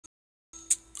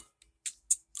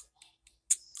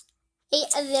Hey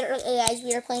there, guys.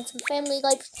 We are playing some Family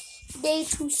Life today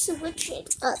to switch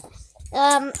it up.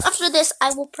 After this,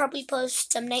 I will probably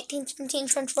post some 1917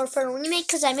 Trench Warfare remake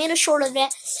because I made a short of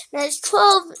it. And it's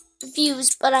 12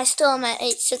 views, but I still am at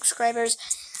 8 subscribers.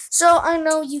 So I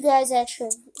know you guys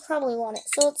actually probably want it.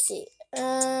 So let's see.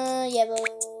 Yeah, but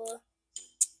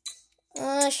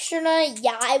should I?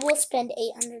 Yeah, I will spend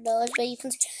 $800, but you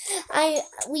can see,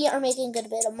 we are making a good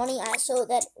bit of money. So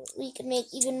that we can make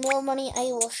even more money, I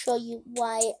will show you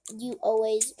why you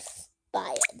always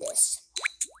buy this.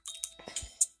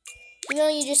 You know,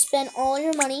 you just spend all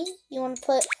your money. You want to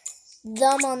put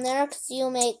them on there because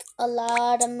you'll make a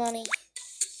lot of money.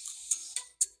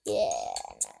 Yeah,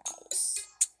 nice.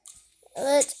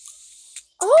 But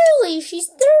holy, she's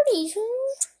 30.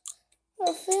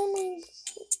 Her family.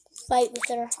 Fight with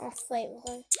her. I'll fight with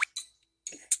her.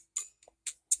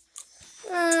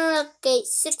 Okay,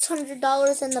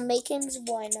 $600 in the makings.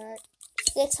 Why not?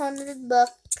 $600.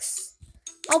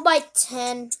 I'll buy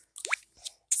 10.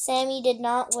 Sammy did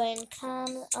not win.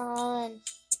 Come on.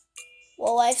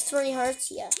 Well, I have 3 hearts.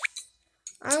 Yeah.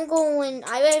 I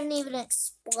haven't even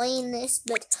explained this,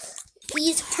 but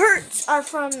these hearts are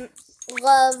from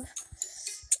love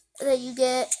that you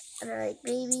get. Like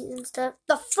babies and stuff.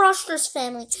 The Froster's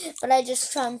family, but I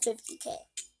just found 50k.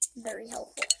 Very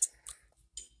helpful.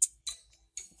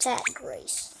 Tag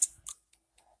Grace.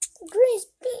 Grace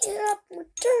beating up in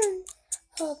return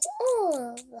of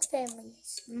all of the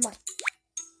family's money.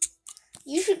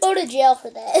 You should go to jail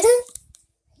for that.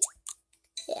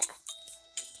 Yeah.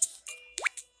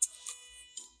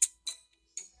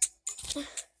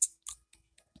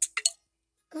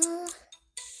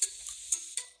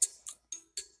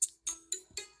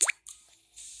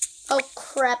 Oh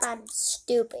crap, I'm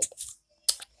stupid.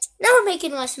 Now we're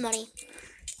making less money.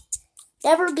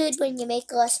 Never good when you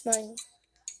make less money.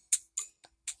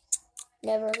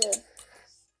 Never good.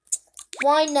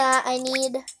 Why not? I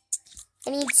need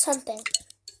something.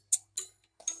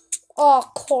 Oh,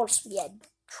 of course we had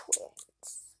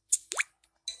twins.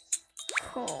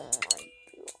 Oh my god.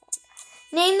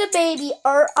 Name the baby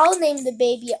Art. I'll name the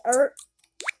baby Art.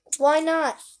 Why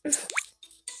not?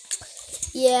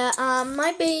 Yeah,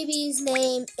 my baby's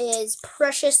name is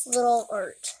Precious Little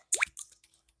Art.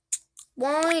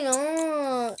 Why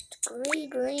not?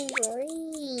 Great.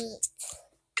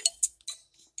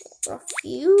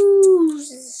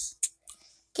 Refuse.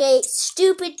 Okay,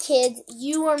 stupid kids,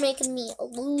 you are making me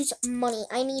lose money.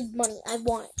 I need money. I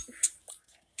want it.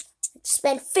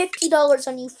 Spend $50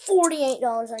 on you,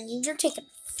 $48 on you. You're taking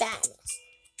fatness.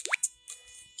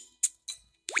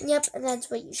 Yep,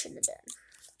 that's what you should have done.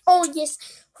 Oh, yes,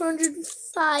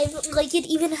 105. Like it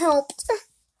even helped.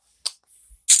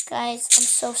 Guys, I'm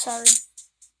so sorry.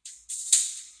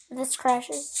 This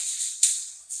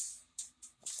crashes.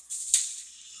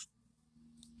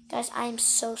 Guys, I'm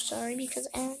so sorry because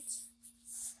ads,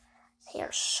 they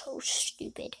are so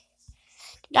stupid.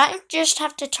 Did I just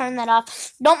have to turn that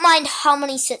off? Don't mind how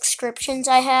many subscriptions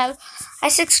I have. I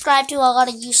subscribe to a lot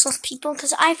of useless people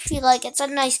because I feel like it's a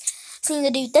nice thing to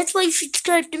do. That's why you should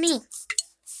subscribe to me.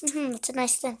 It's a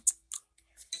nice thing.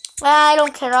 I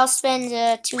don't care. I'll spend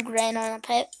 $2 grand on a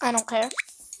pet. I don't care.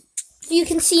 You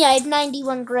can see I have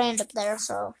 91 grand up there,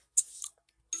 so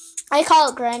I call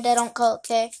it grand. I don't call it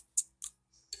K.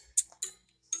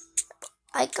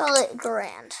 I call it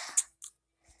grand.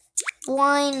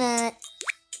 Why not?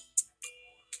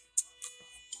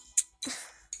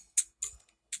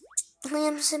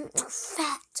 Liam's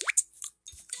fat.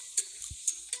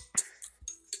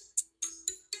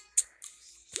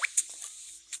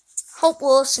 Hope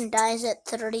Wilson dies at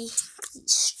 30. He's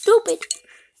stupid.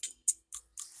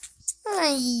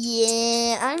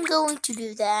 Yeah, I'm going to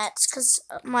do that because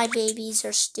my babies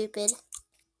are stupid.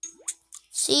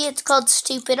 See, it's called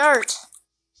Stupid Art.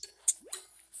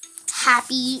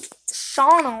 Happy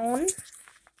Shannon.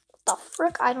 What the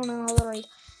frick? I don't know how to read.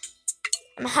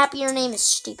 I'm happy your name is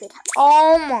stupid.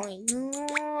 Oh my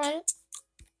god.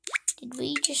 Did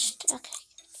we just... Okay.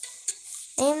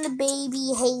 Name the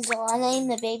baby Hazel. I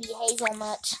named the baby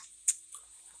Hazelnut.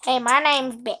 Hey, my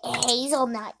name's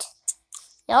Hazelnut.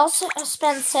 I also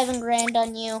spent $7 grand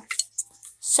on you.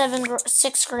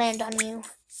 6 grand on you.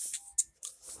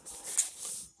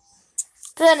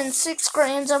 Spending $6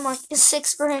 grand on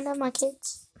my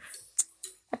kids.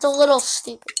 That's a little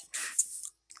stupid.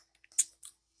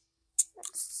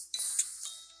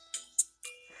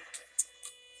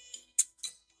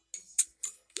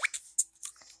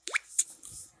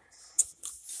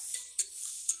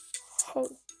 Hey.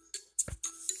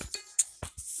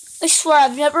 I swear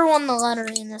I've never won the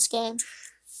lottery in this game.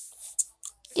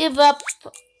 Give up.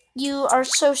 You are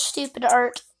so stupid,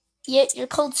 Art. Yet you're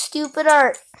called stupid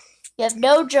art. You have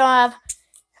no job.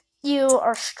 You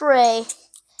are stray.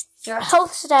 Your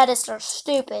health status are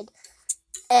stupid.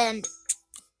 And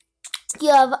you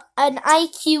have an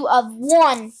IQ of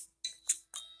 1.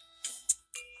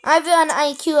 I have an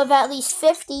IQ of at least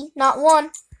 50, not 1.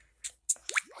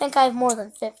 I think I have more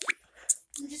than 50.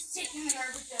 I'm just taking the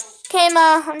garbage out. Okay,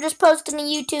 Ma, I'm just posting a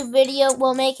YouTube video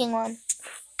while making one.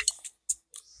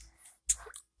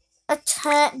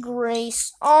 Attack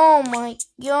Grace. Oh my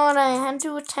god, I had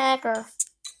to attack her.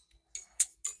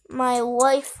 My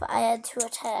wife, I had to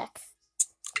attack.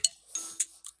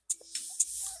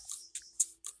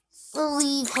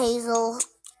 Leave, Hazel.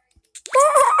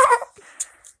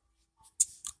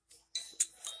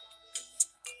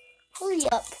 Hurry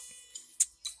up.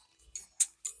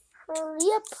 Hurry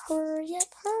up, hurry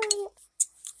up, hurry up.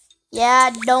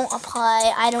 Yeah, don't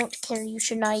apply. I don't care. You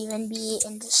should not even be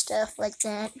into stuff like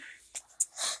that.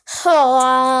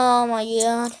 Oh my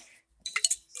god.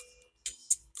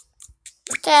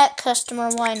 Attack customer,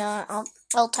 why not?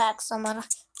 I'll attack someone.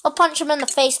 I'll punch him in the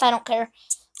face, I don't care.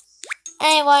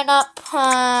 Hey, why not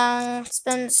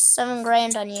spend $7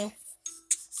 grand on you?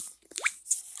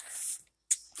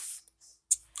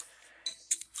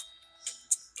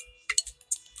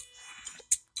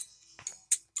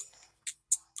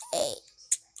 Hey.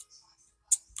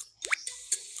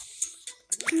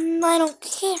 I don't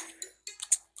care.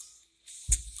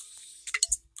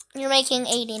 You're making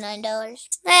 $89.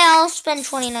 Hey, I'll spend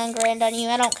 29 grand on you.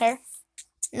 I don't care.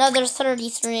 Another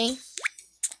 33.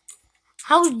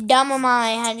 How dumb am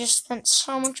I? I just spent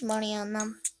so much money on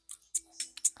them.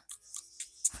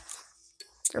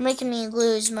 They're making me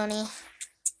lose money.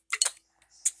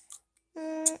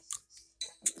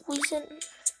 Poison.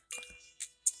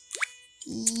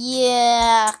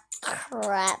 Yeah,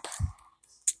 crap.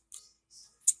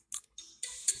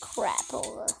 Crap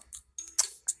over.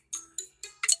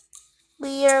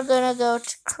 We are gonna go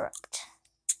to corrupt.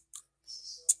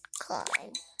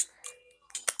 Klein.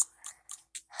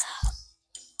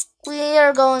 We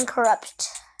are going corrupt.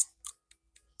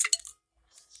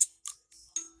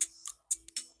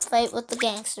 Fight with the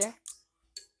gangster.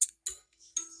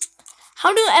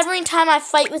 How do every time I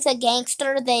fight with a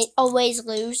gangster, they always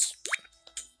lose?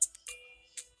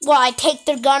 Well, I take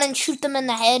their gun and shoot them in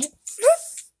the head?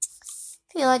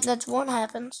 I feel like that's what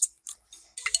happens.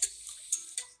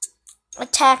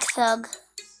 Attack thug.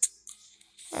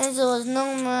 Hazel is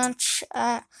no match.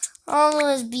 All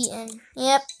is beaten.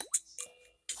 Yep.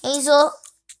 Hazel,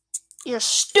 you're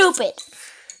stupid.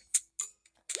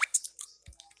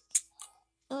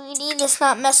 We need to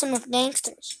stop messing with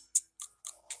gangsters.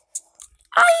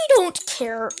 I don't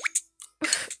care.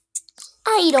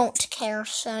 I don't care,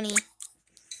 Sonny.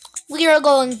 We are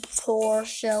going poor,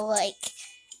 so like,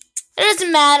 it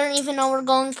doesn't matter even though we're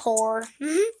going poor.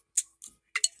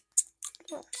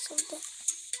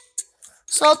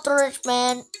 Salt the rich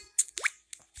man.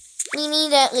 We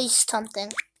need at least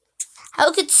something.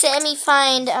 How could Sammy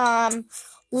find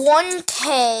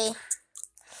 1K,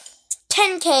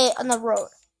 10K on the road?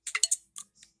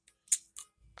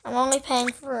 I'm only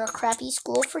paying for a crappy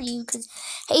school for you because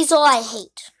Hazel I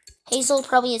hate. Hazel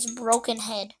probably has a broken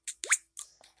head.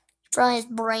 She probably has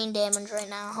brain damage right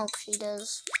now. I hope she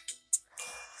does.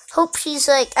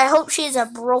 I hope she has a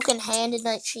broken hand and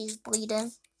that she's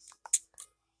bleeding.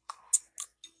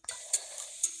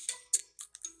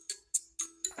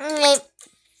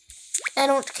 I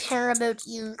don't care about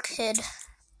you, kid.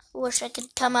 Wish I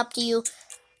could come up to you.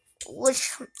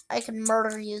 Wish I could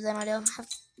murder you, then I don't have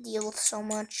to deal with so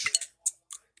much.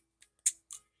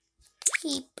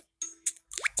 Keep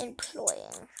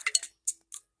employing.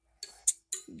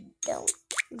 Don't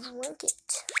drink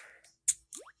it.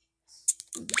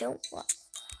 Don't want.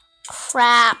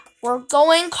 Crap, we're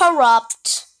going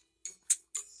corrupt.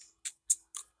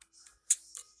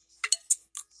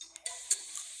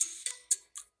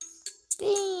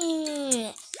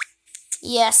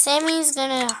 Yeah, Sammy's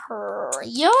gonna hurry.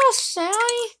 Yo,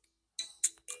 Sammy.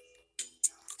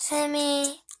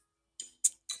 Sammy.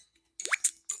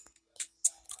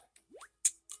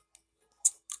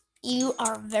 You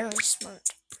are very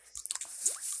smart.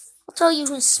 I'll tell you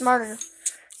who's smarter.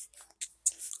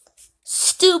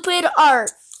 Stupid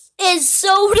art is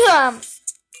so dumb.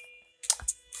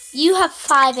 You have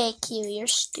 5 AQ. You're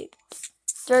stupid.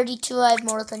 32, I have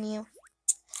more than you.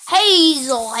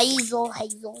 Hazel.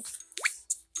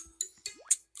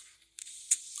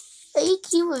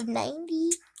 AQ of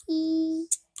 90.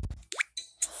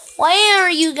 Why are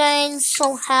you guys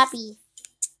so happy?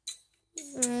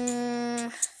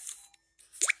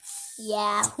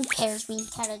 Yeah, who cares? We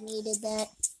kind of needed that.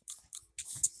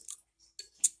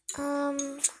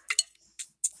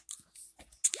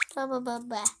 Blah, blah, blah,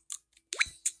 blah.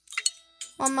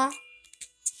 Mama?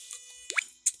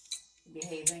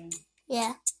 Behaving.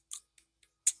 Yeah.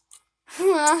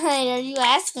 Why are you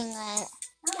asking that?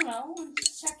 I don't know. I'm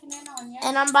just checking in on you.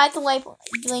 And I'm, by the way,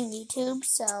 doing YouTube,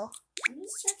 so. I'm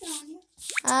just checking on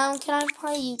you. Can I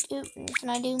play YouTube? Can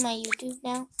I do my YouTube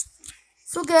now?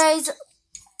 So, guys,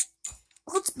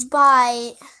 let's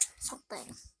buy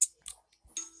something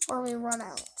before we run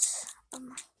out. I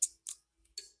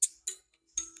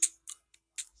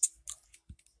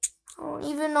don't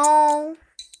even know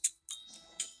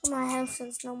where my house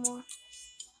is no more.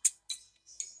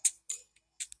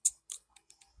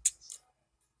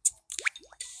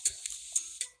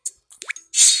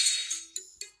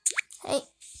 Hey,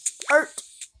 Art,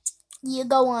 you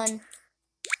going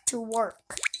to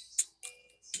work?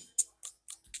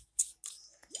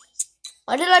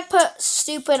 Why did I put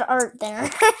stupid Art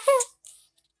there?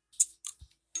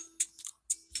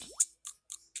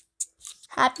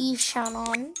 Happy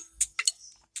Shannon.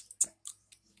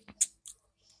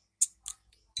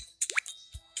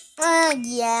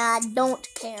 Yeah, don't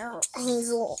care,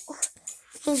 Hazel.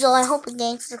 Hazel, I hope a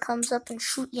gangster comes up and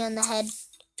shoot you in the head.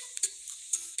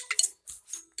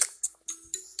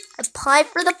 Apply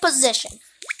for the position.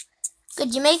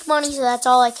 Good, you make money, so that's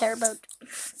all I care about.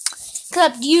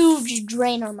 Except you just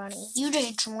drain our money. You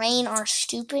just drain our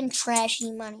stupid,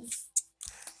 trashy money.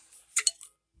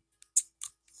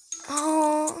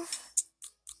 Oh.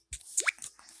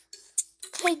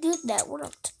 Okay, good, that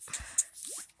worked.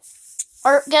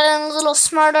 Art getting a little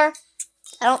smarter?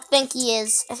 I don't think he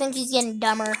is. I think he's getting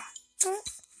dumber. I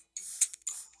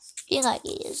feel like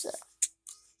he is, though.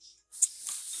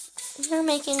 You're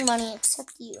making money,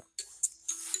 except you.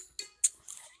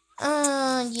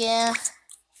 Yeah.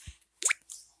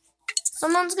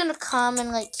 Someone's gonna come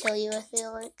and, like, kill you, I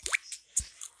feel like.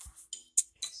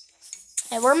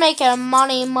 Hey, we're making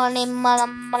money. Making money.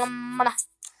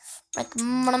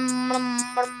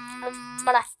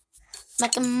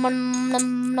 Making money.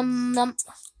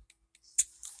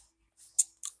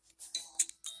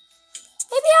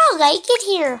 Maybe I'll like it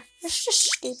here. It's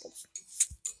just stupid.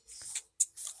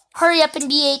 Hurry up and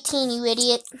be 18, you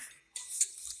idiot.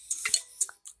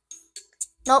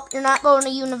 Nope, you're not going to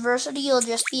university. You'll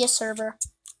just be a server.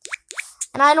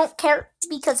 And I don't care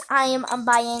because I'm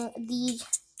buying the...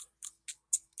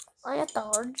 I got the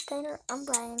orange diner. I'm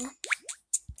buying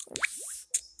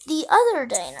the other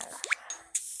diner.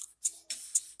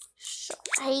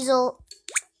 Hazel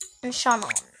and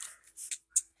Shannon.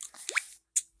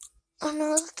 Oh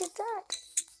no, look at that.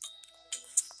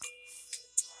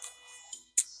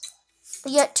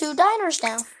 We got 2 diners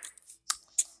now.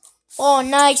 Oh,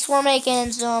 nice. We're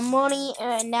making some money,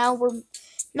 and now we're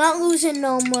not losing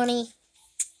no money.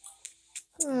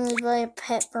 Buy a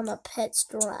pet from a pet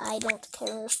store. I don't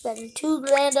care. Spending $2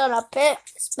 grand on a pet.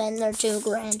 Spend their $2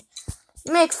 grand.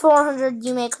 You make 400.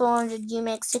 You make 400. You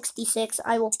make 66.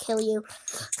 I will kill you.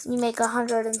 You make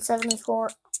 174.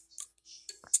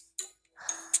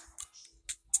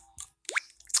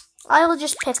 I will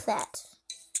just pick that.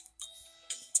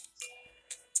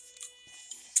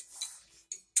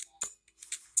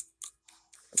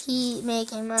 Keep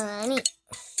making money.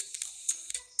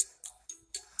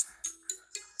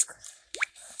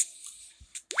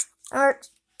 Art,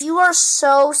 you are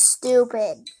so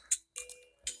stupid.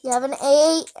 You have an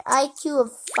IQ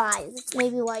of 5. That's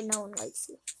maybe why no one likes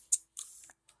you.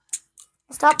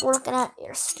 Stop working at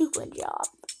your stupid job.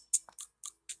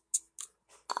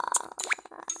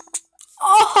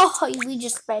 We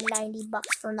just spent $90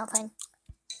 for nothing.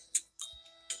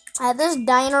 I have this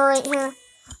diner right here.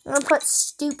 I'm gonna put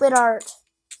stupid Art.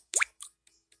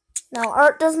 No,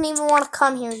 Art doesn't even want to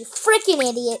come here, you freaking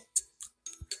idiot.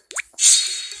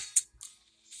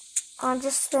 I'm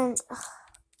just spent.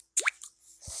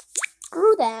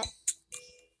 Screw that.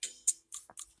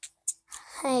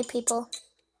 Hey, people.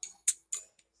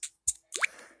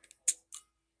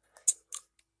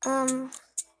 I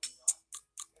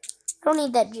don't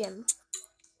need that gym.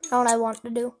 That's what I want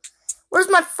to do. Where's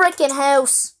my freaking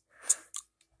house?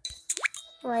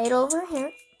 Right over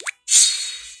here.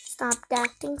 Stop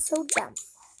acting so dumb.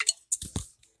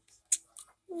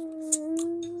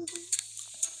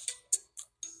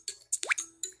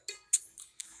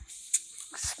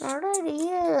 Smart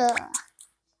idea.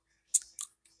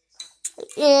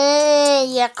 Yeah,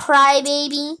 you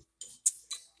crybaby.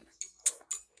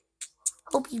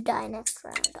 Hope you die next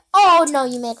round. Oh no,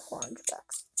 you make $400.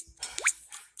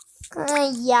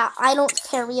 Yeah, I don't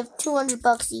care. We have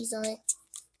 $200 easily.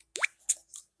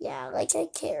 Yeah, like I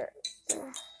care.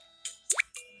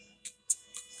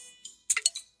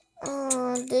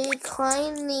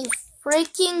 Decline the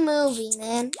freaking movie,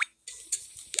 man.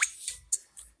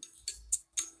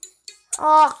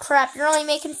 Oh crap, you're only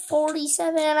making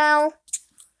 47 now.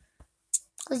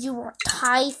 Because you were a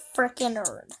tie frickin'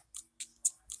 nerd.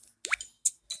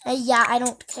 Yeah, I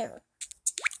don't care.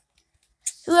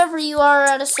 Whoever you are,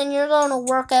 Edison, you're going to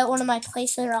work at one of my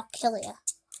places or I'll kill you.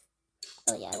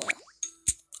 Oh yeah, I will.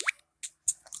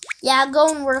 Yeah, go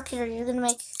and work here. You're going to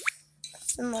make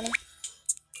some money.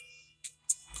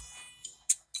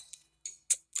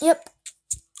 Yep.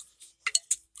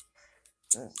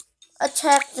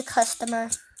 Attack the customer.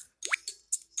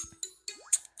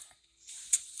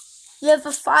 You have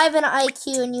a 5 in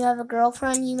IQ and you have a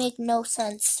girlfriend, you make no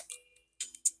sense.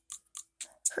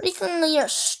 Frequently, you're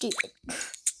stupid.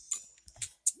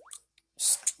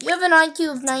 You have an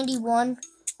IQ of 91.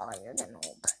 Oh, you're getting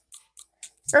old.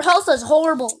 Your health is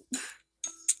horrible.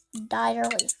 Die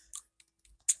early.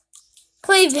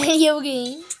 Play video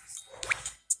games.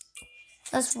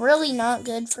 That's really not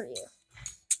good for you.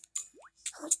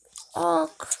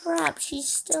 Oh crap, she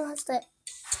still has that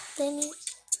thingy.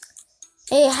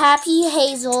 Hey, Happy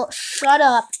Hazel, shut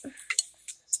up.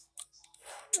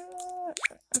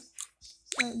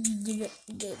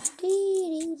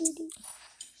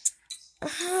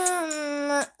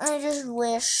 I just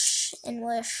wish and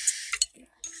wish.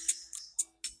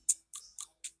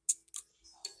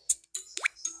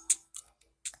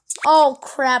 Oh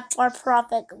crap, our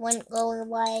profit went lower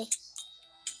way.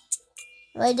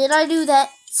 Why did I do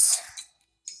that?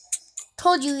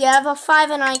 Told you, you have a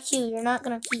 5 in IQ. You're not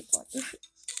gonna keep one.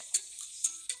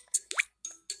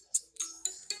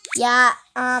 Yeah,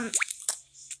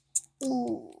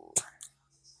 ooh.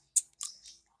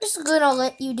 Just gonna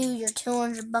let you do your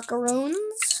 200 buckaroons.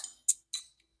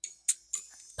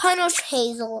 Punish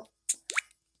Hazel.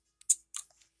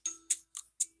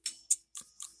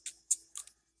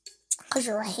 Because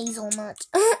you're a hazelnut.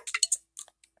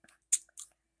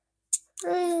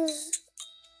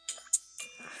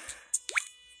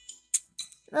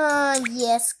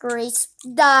 Yes, Grace.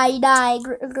 Die,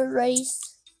 Grace.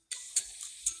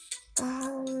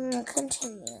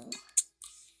 Continue.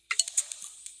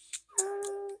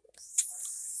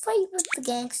 Fight with the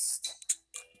gangster.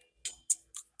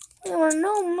 You were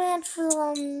no match for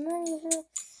the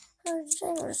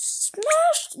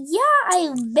smashed. Yeah,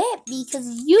 I bet,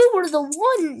 because you were the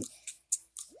one.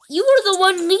 You were the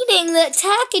one leading the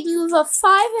attack, and you have a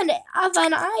 5 of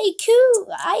an IQ.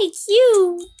 I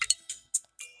swear.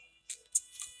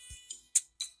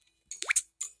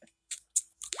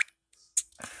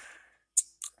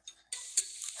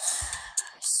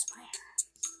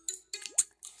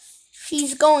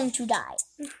 She's going to die.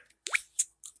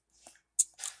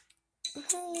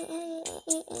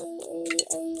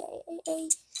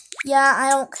 Yeah, I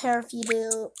don't care if you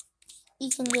do. You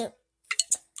can get.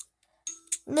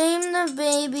 Name the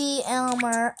baby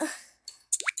Elmer.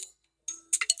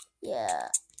 Yeah.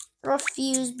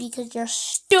 Refuse because you're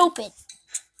stupid.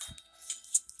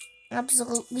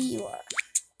 Absolutely you are.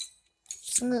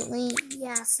 Absolutely.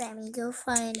 Yeah, Sammy, go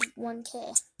find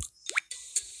 1K.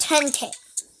 10K.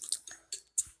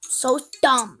 So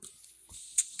dumb.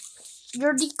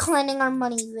 You're declining our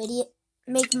money, you idiot.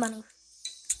 Make money.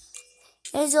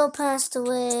 Hazel passed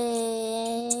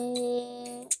away.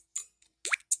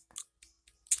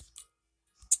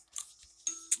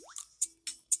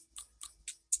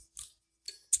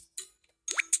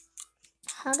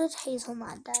 How did Hazel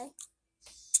not die?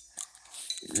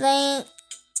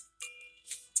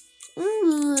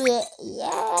 Ooh,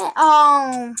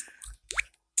 yeah.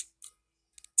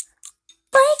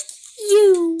 Break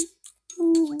you.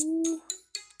 Ooh.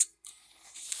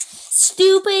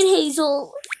 Stupid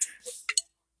Hazel.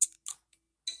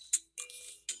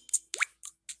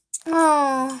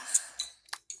 Oh.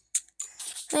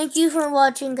 Thank you for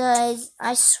watching, guys.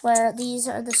 I swear, these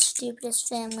are the stupidest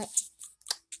family.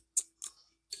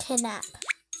 Kidnap.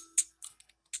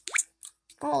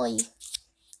 Holy.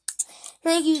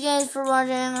 Thank you guys for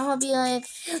watching. I hope you like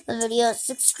the video.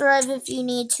 Subscribe if you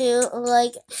need to.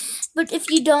 Like, but if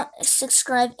you don't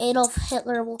subscribe, Adolf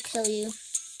Hitler will kill you.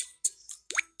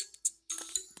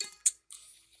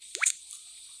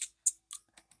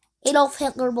 Adolf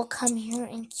Hitler will come here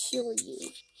and kill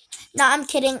you. No, I'm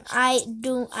kidding.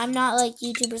 I'm not like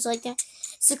YouTubers like that.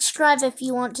 Subscribe if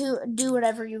you want to. Do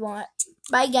whatever you want.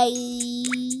 Bye, guys.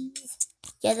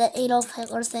 Yeah, that Adolf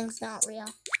Hitler thing's not real.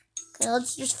 Okay,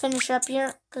 let's just finish up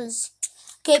here.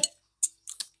 Okay.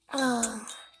 I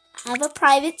have a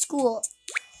private school.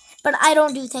 But I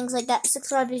don't do things like that.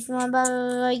 Subscribe if you want.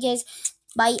 Bye, guys.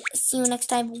 Bye. See you next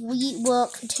time. We will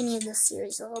continue this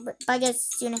series a little bit. Bye, guys.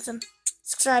 See you next time.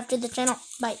 Subscribe to the channel.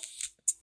 Bye.